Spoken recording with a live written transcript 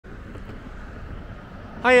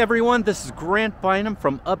Hi everyone, this is Grant Bynum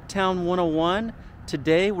from Uptown 101.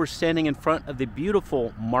 Today we're standing in front of the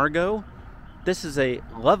beautiful Margo. This is a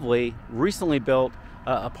lovely, recently built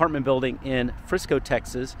apartment building in Frisco,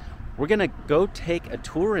 Texas. We're gonna go take a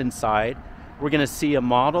tour inside. We're gonna see a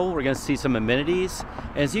model, we're gonna see some amenities.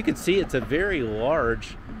 As you can see, it's a very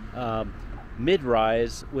large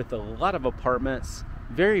mid-rise with a lot of apartments.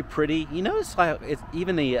 Very pretty. You notice how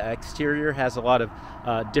even the exterior has a lot of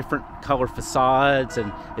different color facades,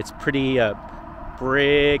 and it's pretty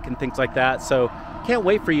brick and things like that. So can't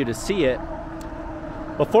wait for you to see it.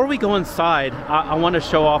 Before we go inside, I want to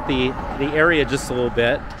show off the area just a little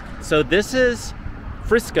bit. So this is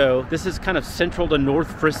Frisco. This is kind of central to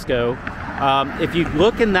North Frisco. If you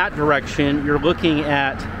look in that direction, you're looking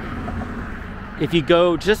at, if you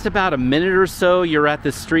go just about a minute or so, you're at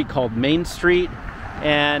this street called Main Street.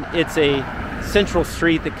 And it's a central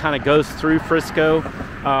street that kind of goes through Frisco.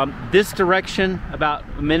 This direction, about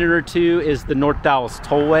a minute or two, is the North Dallas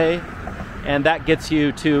Tollway, and that gets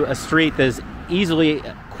you to a street that is easily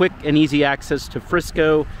quick and easy access to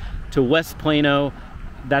Frisco, to West Plano.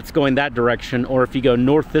 That's going that direction. Or if you go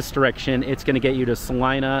north this direction, it's going to get you to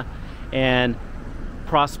Salina and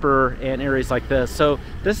Prosper and areas like this. So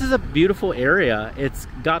this is a beautiful area. It's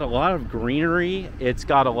got a lot of greenery. It's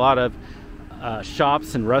got a lot of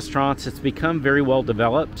shops and restaurants. It's become very well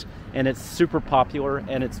developed, and it's super popular,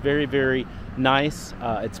 and it's very, very nice.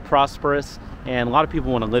 It's prosperous, and a lot of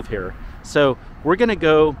people want to live here. So we're gonna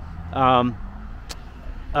go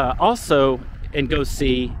also and go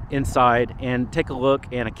see inside and take a look,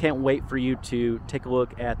 and I can't wait for you to take a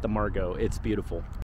look at the Margo. It's beautiful.